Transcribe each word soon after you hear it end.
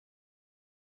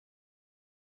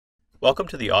Welcome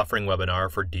to the offering webinar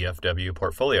for DFW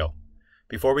Portfolio.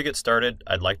 Before we get started,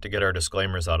 I'd like to get our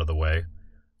disclaimers out of the way.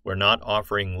 We're not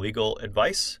offering legal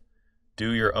advice.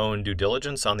 Do your own due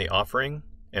diligence on the offering,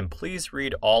 and please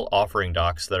read all offering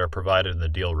docs that are provided in the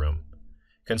deal room.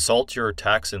 Consult your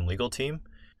tax and legal team.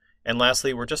 And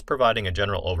lastly, we're just providing a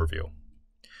general overview.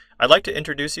 I'd like to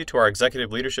introduce you to our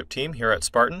executive leadership team here at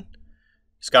Spartan.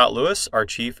 Scott Lewis, our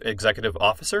Chief Executive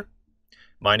Officer.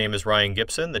 My name is Ryan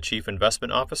Gibson, the Chief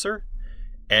Investment Officer,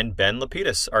 and Ben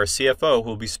Lapidus, our CFO, who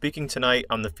will be speaking tonight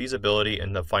on the feasibility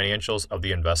and the financials of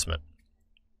the investment.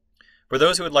 For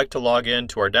those who would like to log in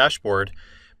to our dashboard,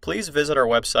 please visit our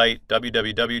website,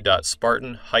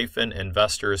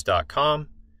 www.spartan-investors.com.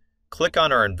 Click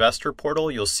on our investor portal.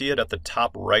 You'll see it at the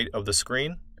top right of the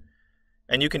screen.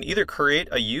 And you can either create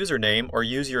a username or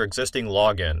use your existing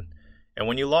login. And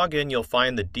when you log in, you'll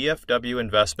find the DFW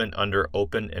investment under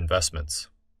Open Investments.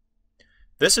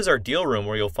 This is our deal room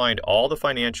where you'll find all the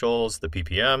financials, the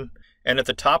PPM, and at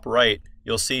the top right,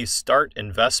 you'll see Start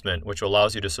Investment, which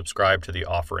allows you to subscribe to the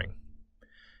offering.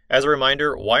 As a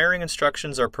reminder, wiring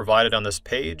instructions are provided on this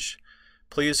page.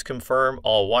 Please confirm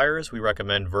all wires. We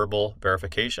recommend verbal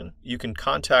verification. You can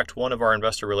contact one of our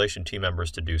investor relation team members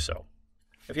to do so.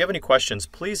 If you have any questions,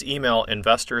 please email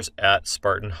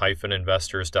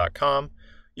investors@spartan-investors.com.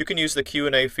 You can use the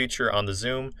Q&A feature on the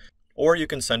Zoom, or you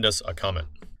can send us a comment.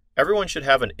 Everyone should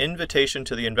have an invitation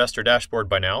to the investor dashboard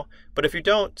by now, but if you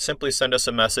don't, simply send us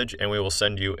a message and we will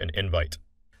send you an invite.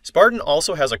 Spartan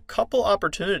also has a couple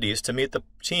opportunities to meet the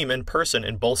team in person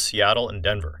in both Seattle and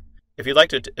Denver. If you'd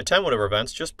like to attend one of our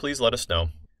events, just please let us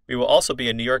know. We will also be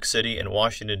in New York City and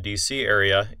Washington, D.C.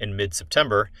 area in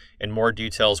mid-September, and more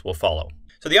details will follow.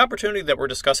 So the opportunity that we're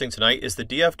discussing tonight is the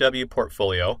DFW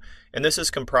Portfolio, and this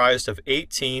is comprised of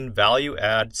 18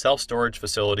 value-add self-storage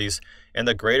facilities in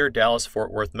the greater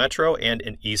Dallas-Fort Worth Metro and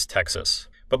in East Texas.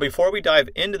 But before we dive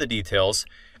into the details,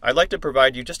 I'd like to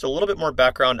provide you just a little bit more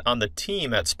background on the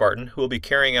team at Spartan who will be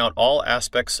carrying out all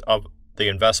aspects of the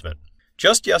investment.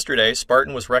 Just yesterday,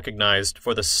 Spartan was recognized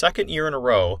for the second year in a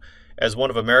row as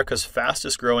one of America's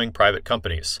fastest-growing private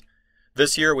companies.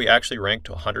 This year, we actually ranked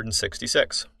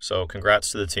 166, so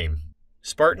congrats to the team.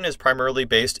 Spartan is primarily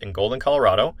based in Golden,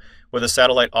 Colorado, with a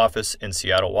satellite office in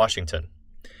Seattle, Washington.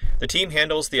 The team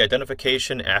handles the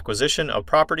identification and acquisition of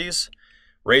properties,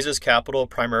 raises capital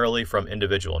primarily from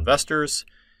individual investors,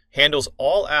 handles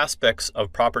all aspects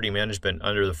of property management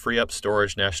under the FreeUp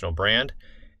Storage national brand,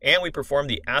 and we perform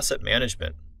the asset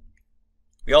management.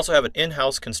 We also have an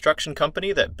in-house construction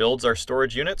company that builds our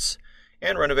storage units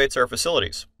and renovates our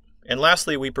facilities. And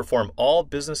lastly, we perform all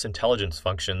business intelligence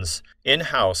functions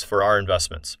in-house for our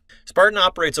investments. Spartan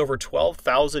operates over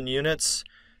 12,000 units,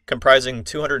 comprising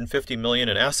 $250 million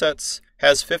in assets,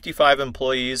 has 55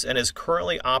 employees, and is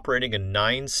currently operating in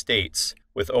 9 states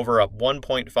with over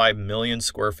 1.5 million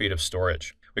square feet of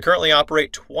storage. We currently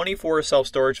operate 24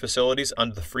 self-storage facilities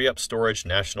under the FreeUp Storage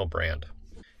national brand.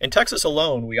 In Texas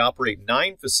alone, we operate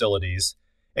 9 facilities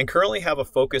and currently have a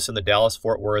focus in the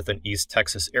Dallas-Fort Worth and East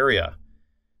Texas area.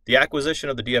 The acquisition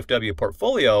of the DFW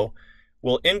portfolio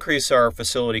will increase our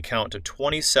facility count to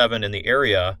 27 in the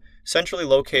area, centrally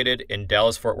located in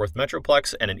Dallas-Fort Worth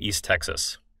Metroplex and in East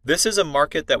Texas. This is a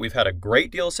market that we've had a great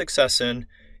deal of success in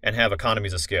and have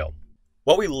economies of scale.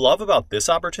 What we love about this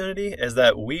opportunity is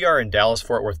that we are in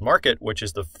Dallas-Fort Worth market, which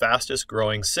is the fastest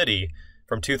growing city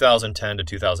from 2010 to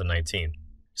 2019.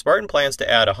 Spartan plans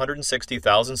to add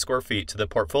 160,000 square feet to the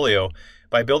portfolio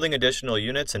by building additional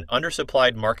units in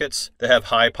undersupplied markets that have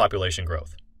high population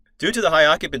growth. Due to the high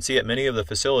occupancy at many of the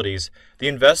facilities, the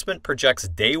investment projects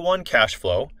day one cash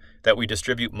flow that we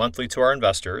distribute monthly to our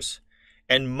investors,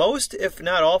 and most, if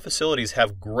not all, facilities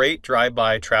have great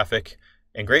drive-by traffic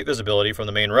and great visibility from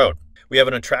the main road. We have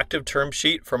an attractive term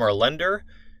sheet from our lender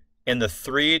in the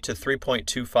 3 to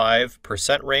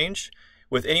 3.25% range,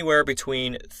 with anywhere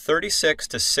between 36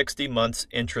 to 60 months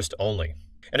interest only.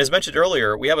 And as mentioned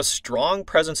earlier, we have a strong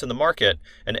presence in the market,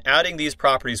 and adding these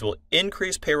properties will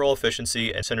increase payroll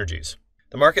efficiency and synergies.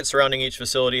 The market surrounding each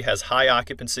facility has high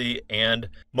occupancy, and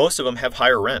most of them have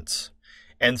higher rents.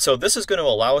 And so this is going to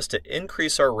allow us to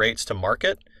increase our rates to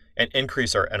market and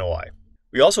increase our NOI.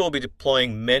 We also will be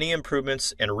deploying many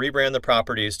improvements and rebrand the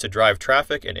properties to drive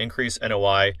traffic and increase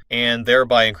NOI, and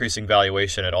thereby increasing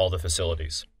valuation at all the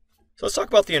facilities. So let's talk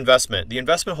about the investment. The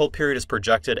investment hold period is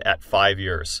projected at 5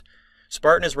 years.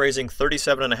 Spartan is raising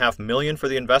 $37.5 million for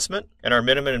the investment, and our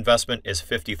minimum investment is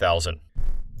 $50,000.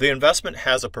 The investment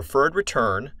has a preferred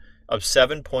return of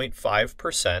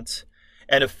 7.5%,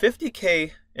 and a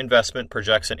 $50K investment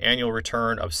projects an annual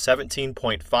return of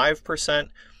 17.5%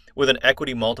 with an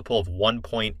equity multiple of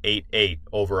 1.88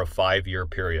 over a 5-year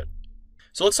period.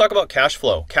 So let's talk about cash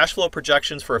flow. Cash flow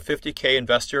projections for a 50K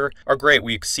investor are great.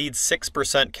 We exceed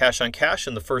 6% cash on cash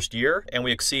in the first year, and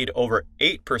we exceed over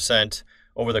 8%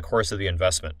 over the course of the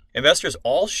investment. Investors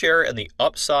all share in the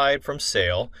upside from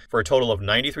sale for a total of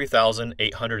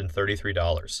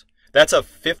 $93,833. That's a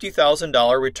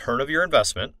 $50,000 return of your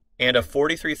investment and a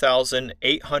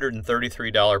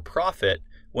 $43,833 profit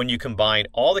when you combine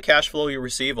all the cash flow you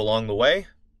receive along the way,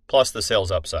 plus the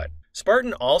sales upside.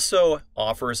 Spartan also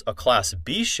offers a Class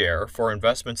B share for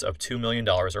investments of $2 million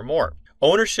or more.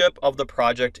 Ownership of the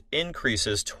project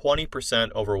increases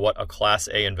 20% over what a Class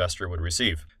A investor would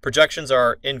receive. Projections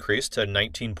are increased to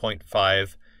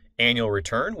 19.5 annual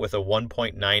return with a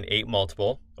 1.98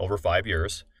 multiple over 5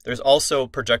 years. There's also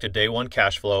projected day one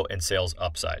cash flow and sales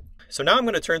upside. So now I'm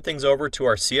going to turn things over to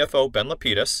our CFO, Ben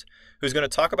Lapidus, who's going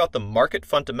to talk about the market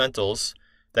fundamentals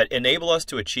that enable us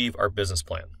to achieve our business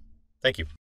plan. Thank you.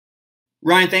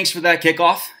 Ryan, thanks for that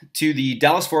kickoff to the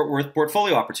Dallas-Fort Worth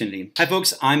portfolio opportunity. Hi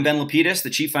folks, I'm Ben Lapidus,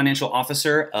 the Chief Financial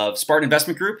Officer of Spartan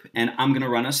Investment Group, and I'm going to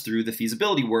run us through the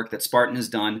feasibility work that Spartan has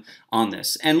done on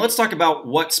this. And let's talk about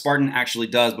what Spartan actually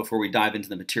does before we dive into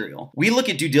the material. We look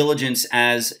at due diligence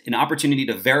as an opportunity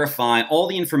to verify all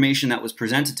the information that was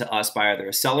presented to us by either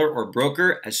a seller or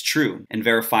broker as true and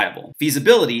verifiable.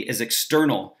 Feasibility is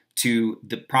external to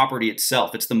the property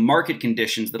itself. It's the market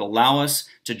conditions that allow us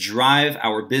to drive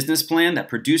our business plan that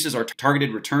produces our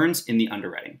targeted returns in the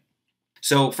underwriting.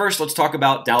 So first, let's talk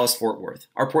about Dallas-Fort Worth.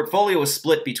 Our portfolio is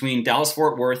split between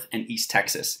Dallas-Fort Worth and East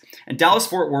Texas. And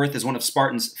Dallas-Fort Worth is one of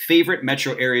Spartan's favorite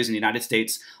metro areas in the United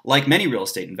States, like many real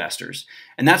estate investors.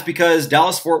 And that's because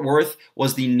Dallas-Fort Worth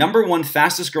was the #1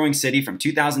 fastest growing city from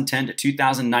 2010 to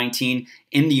 2019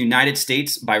 in the United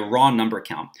States by raw number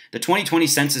count. The 2020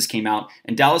 census came out,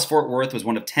 and Dallas-Fort Worth was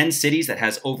one of 10 cities that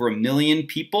has over 1 million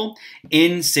people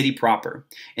in city proper.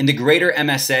 In the greater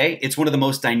MSA, it's one of the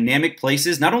most dynamic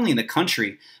places, not only in the country,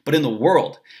 but in the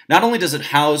world. Not only does it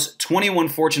house 21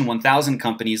 Fortune 1000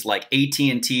 companies like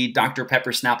AT&T, Dr.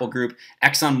 Pepper Snapple Group,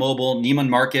 ExxonMobil, Neiman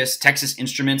Marcus, Texas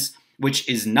Instruments, which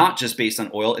is not just based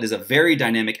on oil, it is a very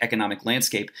dynamic economic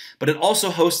landscape, but it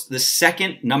also hosts the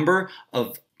second number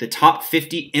of the top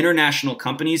 50 international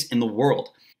companies in the world.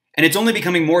 And it's only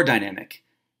becoming more dynamic.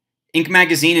 Inc.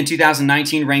 magazine in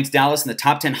 2019 ranks Dallas in the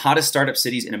top 10 hottest startup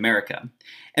cities in America.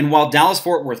 And while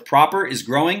Dallas-Fort Worth proper is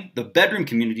growing, the bedroom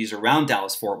communities around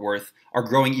Dallas-Fort Worth are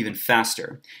growing even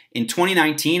faster. In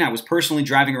 2019, I was personally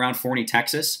driving around Forney,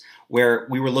 Texas, where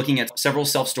we were looking at several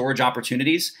self-storage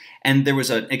opportunities, and there was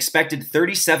an expected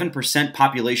 37%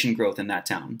 population growth in that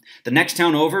town. The next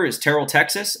town over is Terrell,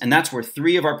 Texas, and that's where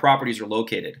 3 of our properties are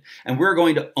located. And we're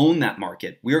going to own that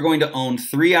market. We are going to own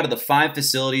 3 out of the 5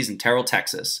 facilities in Terrell,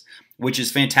 Texas, which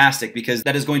is fantastic because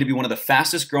that is going to be one of the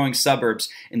fastest growing suburbs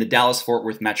in the Dallas-Fort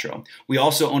Worth metro. We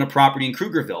also own a property in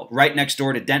Krugerville, right next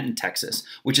door to Denton, Texas,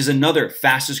 which is another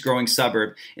fastest growing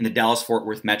suburb in the Dallas-Fort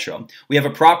Worth metro. We have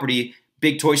a property,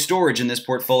 Big Toy Storage, in this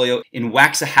portfolio in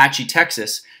Waxahachie,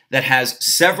 Texas, that has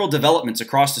several developments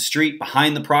across the street,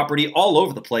 behind the property, all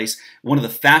over the place. One of the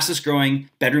fastest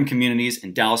growing bedroom communities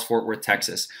in Dallas-Fort Worth,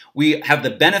 Texas. We have the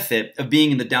benefit of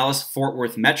being in the Dallas-Fort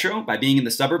Worth metro by being in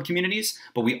the suburb communities,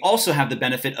 but we also have the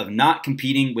benefit of not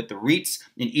competing with the REITs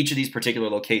in each of these particular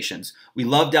locations. We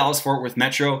love Dallas-Fort Worth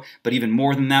metro, but even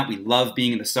more than that, we love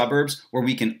being in the suburbs where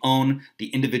we can own the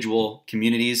individual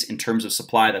communities in terms of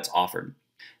supply that's offered.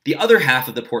 The other half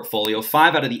of the portfolio,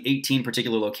 5 out of the 18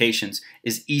 particular locations,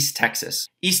 is East Texas.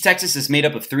 East Texas is made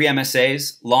up of 3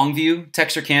 MSAs, Longview,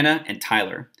 Texarkana, and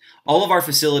Tyler. All of our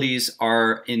facilities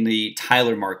are in the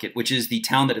Tyler market, which is the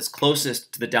town that is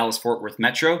closest to the Dallas-Fort Worth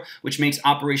metro, which makes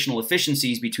operational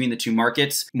efficiencies between the 2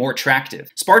 markets more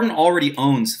attractive. Spartan already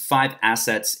owns 5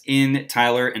 assets in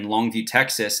Tyler and Longview,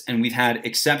 Texas, and we've had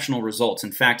exceptional results.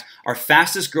 In fact, our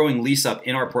fastest growing lease up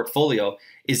in our portfolio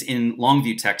is in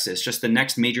Longview, Texas, just the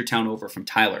next major town over from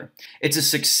Tyler. It's a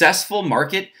successful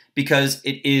market because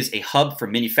it is a hub for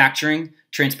manufacturing,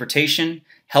 transportation,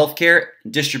 healthcare,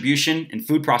 distribution, and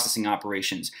food processing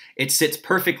operations. It sits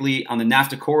perfectly on the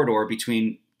NAFTA corridor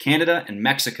between Canada and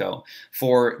Mexico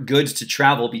for goods to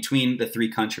travel between the 3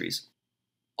 countries.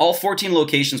 All 14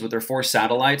 locations with their 4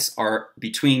 satellites are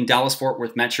between Dallas-Fort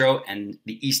Worth Metro and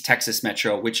the East Texas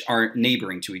Metro, which are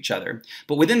neighboring to each other.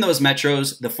 But within those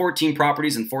metros, the 14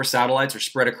 properties and 4 satellites are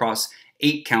spread across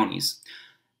 8 counties.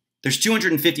 There's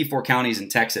 254 counties in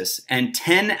Texas, and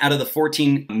 10 out of the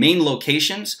 14 main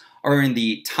locations are in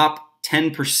the top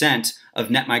 10%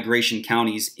 of net migration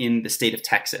counties in the state of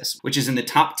Texas, which is in the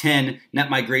top 10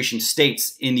 net migration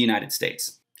states in the United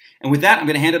States. And with that, I'm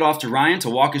going to hand it off to Ryan to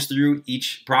walk us through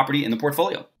each property in the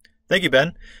portfolio. Thank you,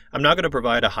 Ben. I'm now going to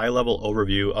provide a high-level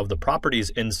overview of the properties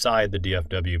inside the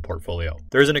DFW portfolio.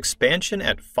 There's an expansion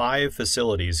at 5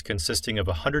 facilities consisting of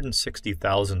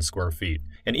 160,000 square feet.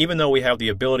 And even though we have the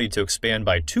ability to expand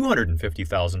by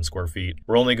 250,000 square feet,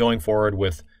 we're only going forward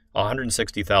with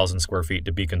 160,000 square feet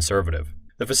to be conservative.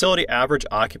 The facility average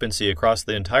occupancy across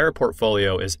the entire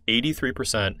portfolio is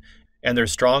 83%, and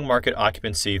there's strong market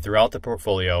occupancy throughout the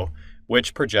portfolio,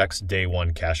 which projects day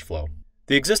one cash flow.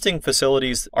 The existing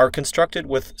facilities are constructed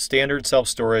with standard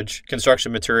self-storage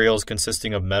construction materials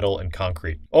consisting of metal and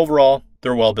concrete. Overall,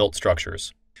 they're well-built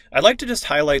structures. I'd like to just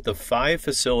highlight the 5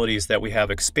 facilities that we have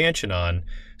expansion on,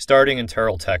 starting in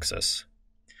Terrell, Texas.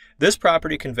 This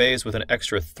property conveys with an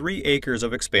extra 3 acres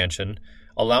of expansion,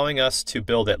 allowing us to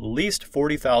build at least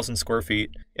 40,000 square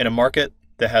feet in a market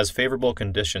that has favorable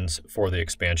conditions for the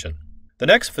expansion. The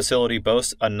next facility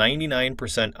boasts a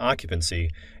 99%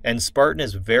 occupancy, and Spartan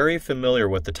is very familiar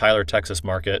with the Tyler, Texas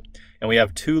market, and we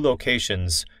have 2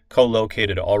 locations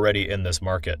co-located already in this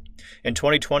market. In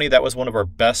 2020, that was one of our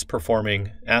best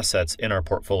performing assets in our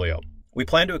portfolio. We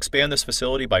plan to expand this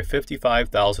facility by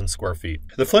 55,000 square feet.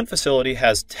 The Flint facility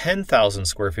has 10,000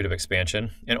 square feet of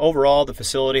expansion, and overall the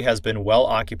facility has been well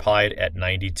occupied at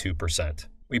 92%.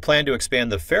 We plan to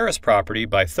expand the Ferris property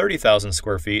by 30,000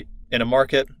 square feet in a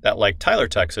market that, like Tyler,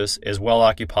 Texas, is well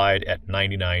occupied at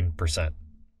 99%.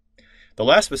 The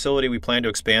last facility we plan to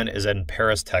expand is in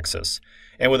Paris, Texas.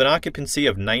 And with an occupancy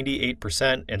of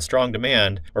 98% and strong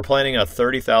demand, we're planning a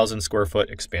 30,000 square foot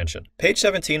expansion. Page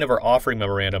 17 of our offering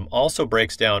memorandum also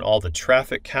breaks down all the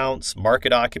traffic counts,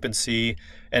 market occupancy,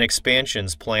 and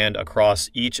expansions planned across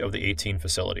each of the 18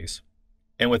 facilities.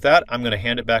 And with that, I'm going to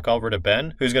hand it back over to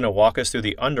Ben, who's going to walk us through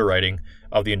the underwriting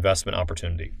of the investment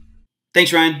opportunity.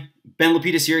 Thanks, Ryan. Ben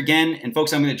Lapidus here again. And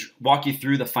folks, I'm going to walk you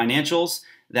through the financials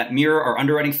that mirror our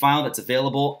underwriting file that's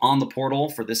available on the portal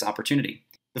for this opportunity.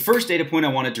 The first data point I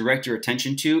want to direct your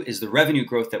attention to is the revenue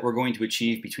growth that we're going to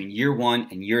achieve between year 1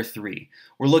 and year 3.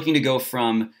 We're looking to go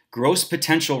from gross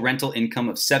potential rental income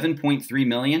of $7.3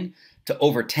 million to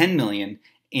over $10 million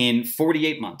in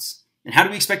 48 months. And how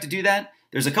do we expect to do that?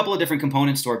 There's a couple of different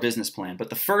components to our business plan, but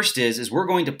the first is we're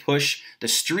going to push the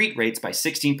street rates by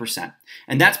 16%.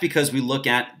 And that's because we look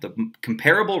at the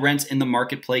comparable rents in the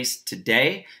marketplace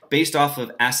today based off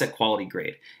of asset quality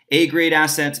grade. A grade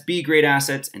assets, B grade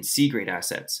assets, and C grade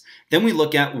assets. Then we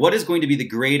look at what is going to be the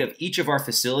grade of each of our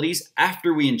facilities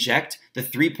after we inject the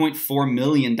 $3.4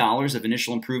 million of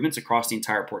initial improvements across the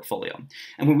entire portfolio.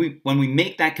 And when we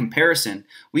make that comparison,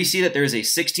 we see that there is a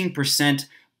 16%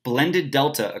 blended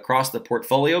delta across the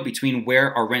portfolio between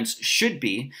where our rents should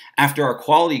be after our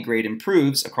quality grade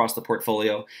improves across the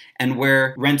portfolio and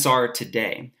where rents are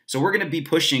today. So we're going to be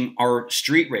pushing our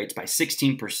street rates by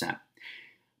 16%.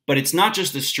 But it's not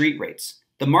just the street rates.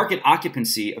 The market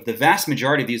occupancy of the vast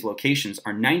majority of these locations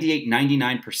are 98,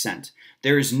 99%.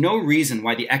 There is no reason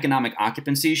why the economic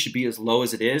occupancy should be as low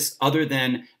as it is other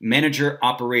than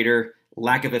manager-operator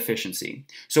lack of efficiency.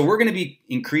 So we're going to be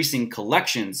increasing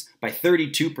collections by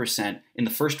 32% in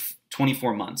the first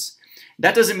 24 months.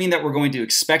 That doesn't mean that we're going to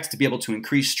expect to be able to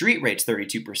increase street rates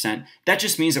 32%. That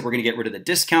just means that we're going to get rid of the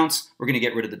discounts, we're going to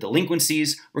get rid of the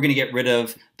delinquencies, we're going to get rid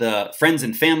of the friends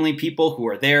and family people who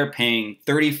are there paying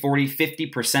 30, 40,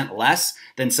 50% less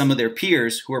than some of their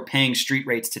peers who are paying street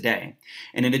rates today.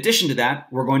 And in addition to that,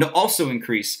 we're going to also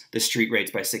increase the street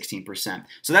rates by 16%.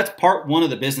 So that's part 1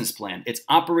 of the business plan. It's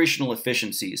operational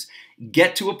efficiencies.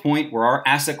 Get to a point where our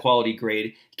asset quality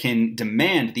grade can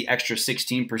demand the extra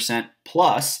 16%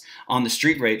 plus on the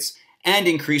street rates and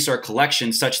increase our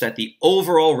collection such that the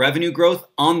overall revenue growth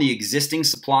on the existing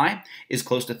supply is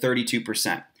close to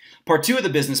 32%. Part 2 of the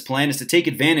business plan is to take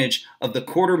advantage of the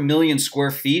 250,000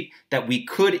 square feet that we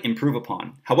could improve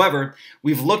upon. However,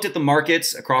 we've looked at the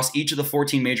markets across each of the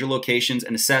 14 major locations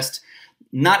and assessed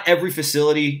not every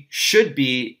facility should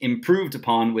be improved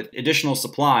upon with additional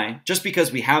supply. Just because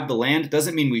we have the land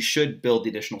doesn't mean we should build the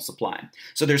additional supply.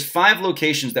 So there's 5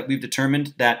 locations that we've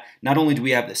determined that not only do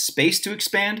we have the space to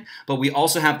expand, but we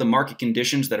also have the market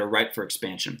conditions that are ripe for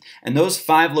expansion. And those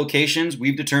 5 locations,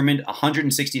 we've determined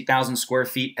 160,000 square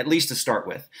feet, at least to start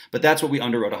with. But that's what we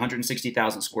underwrote,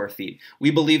 160,000 square feet.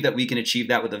 We believe that we can achieve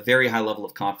that with a very high level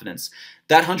of confidence.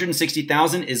 That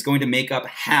 160,000 is going to make up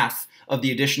half of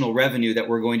the additional revenue that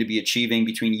we're going to be achieving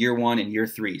between year 1 and year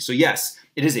 3. So yes,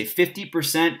 it is a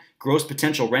 50% gross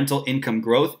potential rental income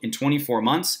growth in 24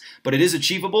 months, but it is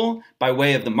achievable by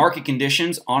way of the market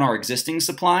conditions on our existing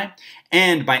supply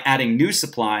and by adding new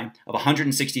supply of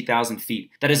 160,000 feet.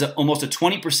 That is almost a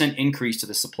 20% increase to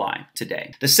the supply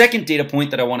today. The second data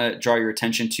point that I want to draw your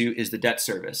attention to is the debt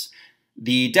service.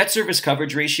 The debt service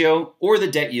coverage ratio or the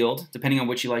debt yield, depending on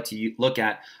what you like to look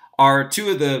at, are two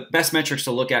of the best metrics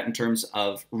to look at in terms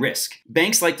of risk.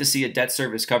 Banks like to see a debt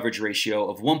service coverage ratio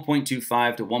of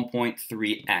 1.25 to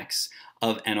 1.3x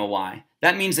of NOI.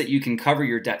 That means that you can cover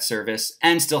your debt service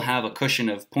and still have a cushion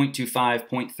of 0.25,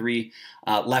 0.3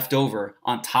 left over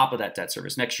on top of that debt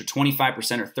service. An extra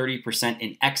 25% or 30%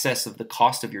 in excess of the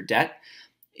cost of your debt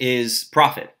is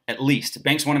profit, at least.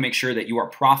 Banks want to make sure that you are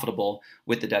profitable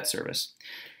with the debt service.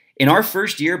 In our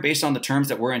first year, based on the terms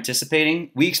that we're anticipating,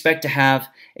 we expect to have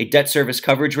a debt service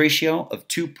coverage ratio of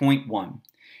 2.1.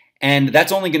 And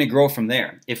that's only going to grow from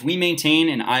there. If we maintain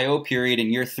an IO period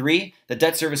in year 3, the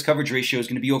debt service coverage ratio is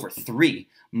going to be over 3,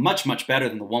 much, much better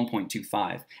than the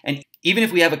 1.25. And even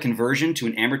if we have a conversion to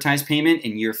an amortized payment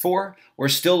in year 4, we're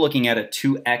still looking at a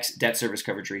 2x debt service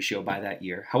coverage ratio by that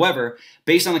year. However,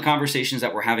 based on the conversations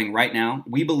that we're having right now,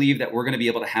 we believe that we're going to be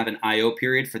able to have an IO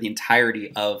period for the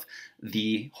entirety of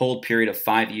the hold period of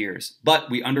 5 years, but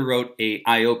we underwrote a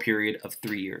IO period of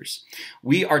 3 years.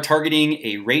 We are targeting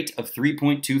a rate of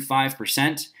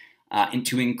 3.25% and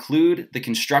to include the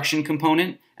construction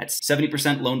component at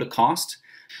 70% loan to cost.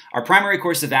 Our primary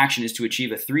course of action is to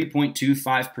achieve a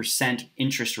 3.25%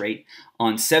 interest rate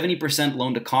on 70%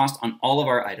 loan to cost on all of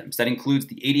our items. That includes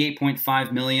the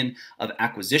 $88.5 million of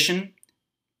acquisition,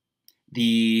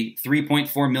 the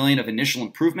 $3.4 million of initial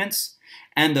improvements,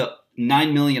 and the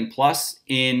 $9 million plus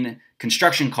in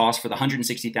construction costs for the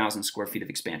 160,000 square feet of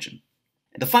expansion.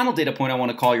 The final data point I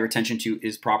want to call your attention to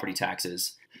is property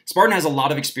taxes. Spartan has a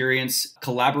lot of experience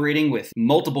collaborating with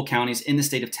multiple counties in the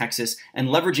state of Texas and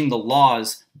leveraging the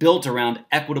laws built around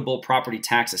equitable property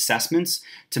tax assessments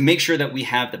to make sure that we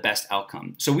have the best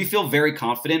outcome. So we feel very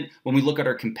confident when we look at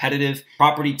our competitive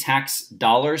property tax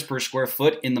dollars per square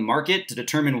foot in the market to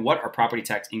determine what our property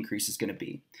tax increase is going to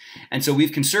be. And so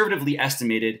we've conservatively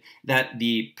estimated that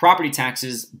the property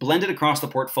taxes blended across the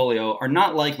portfolio are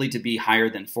not likely to be higher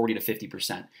than 40 to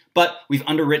 50%. But we've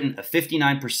underwritten a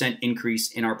 59% increase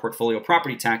in our portfolio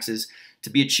property taxes to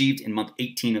be achieved in month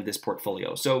 18 of this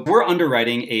portfolio. So we're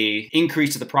underwriting an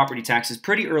increase to the property taxes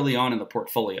pretty early on in the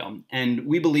portfolio. And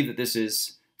we believe that this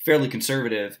is fairly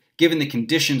conservative given the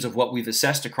conditions of what we've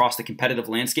assessed across the competitive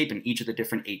landscape in each of the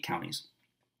different 8 counties.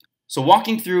 So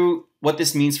walking through what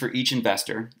this means for each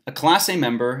investor, a Class A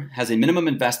member has a minimum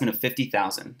investment of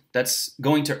 $50,000. That's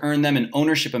going to earn them an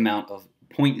ownership amount of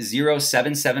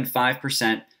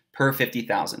 0.0775% per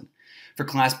 $50,000. For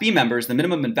Class B members, the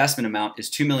minimum investment amount is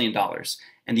 $2 million,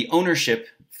 and the ownership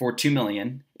for $2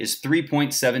 million is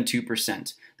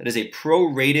 3.72%. That is a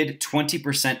prorated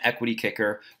 20% equity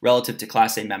kicker relative to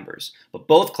Class A members, but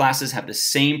both classes have the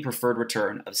same preferred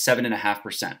return of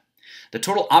 7.5%. The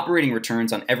total operating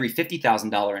returns on every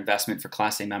 $50,000 investment for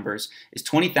Class A members is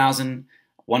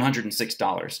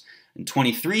 $20,106 and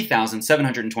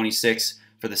 $23,726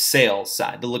 for the sales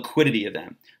side, the liquidity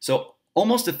event. So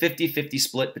almost a 50-50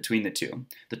 split between the two.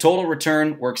 The total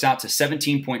return works out to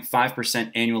 17.5%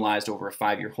 annualized over a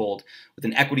 5-year hold with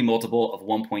an equity multiple of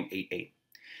 1.88.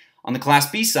 On the Class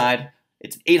B side,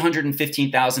 it's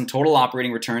 $815,000 total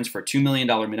operating returns for a $2 million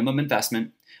minimum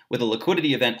investment with a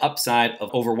liquidity event upside of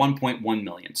over $1.1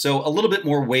 million. So a little bit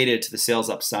more weighted to the sales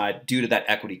upside due to that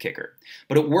equity kicker.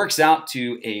 But it works out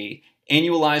to a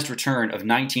annualized return of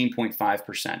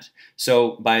 19.5%.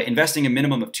 So by investing a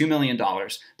minimum of $2 million,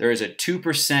 there is a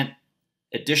 2%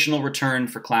 additional return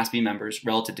for Class B members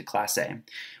relative to Class A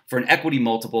for an equity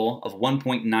multiple of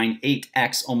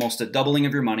 1.98x, almost a doubling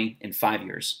of your money in 5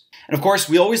 years. And of course,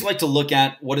 we always like to look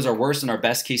at what is our worst and our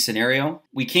best case scenario.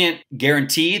 We can't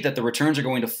guarantee that the returns are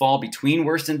going to fall between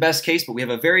worst and best case, but we have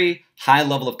a very high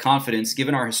level of confidence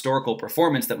given our historical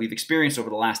performance that we've experienced over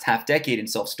the last half decade in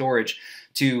self-storage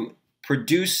to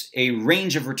produce a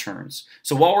range of returns.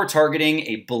 So while we're targeting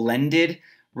a blended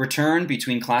return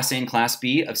between Class A and Class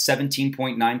B of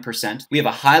 17.9%, we have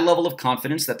a high level of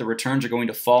confidence that the returns are going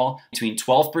to fall between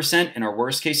 12% in our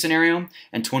worst case scenario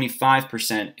and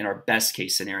 25% in our best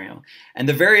case scenario. And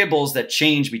the variables that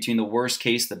change between the worst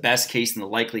case, the best case, and the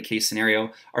likely case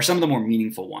scenario are some of the more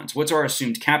meaningful ones. What's our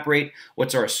assumed cap rate?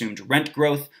 What's our assumed rent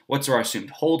growth? What's our assumed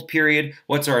hold period?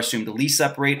 What's our assumed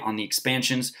lease-up rate on the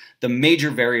expansions? The major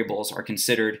variables are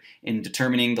considered in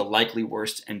determining the likely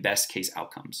worst and best case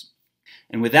outcomes.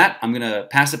 And with that, I'm going to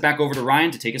pass it back over to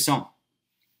Ryan to take us home.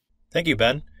 Thank you,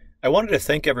 Ben. I wanted to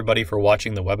thank everybody for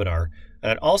watching the webinar,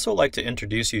 and I'd also like to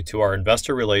introduce you to our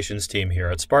investor relations team here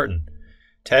at Spartan.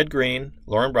 Ted Green,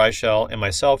 Lauren Breichel, and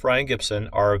myself, Ryan Gibson,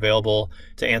 are available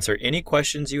to answer any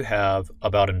questions you have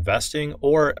about investing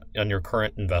or on your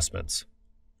current investments.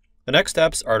 The next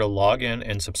steps are to log in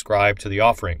and subscribe to the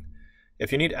offering.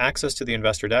 If you need access to the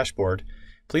investor dashboard,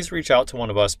 please reach out to one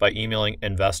of us by emailing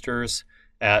investors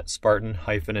at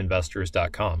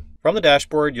spartan-investors.com. From the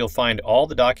dashboard, you'll find all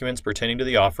the documents pertaining to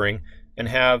the offering and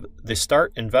have the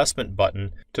Start Investment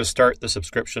button to start the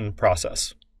subscription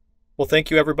process. Well,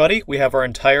 thank you, everybody. We have our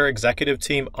entire executive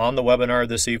team on the webinar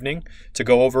this evening to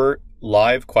go over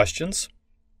live questions.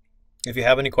 If you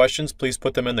have any questions, please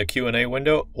put them in the Q&A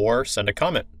window or send a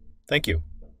comment. Thank you.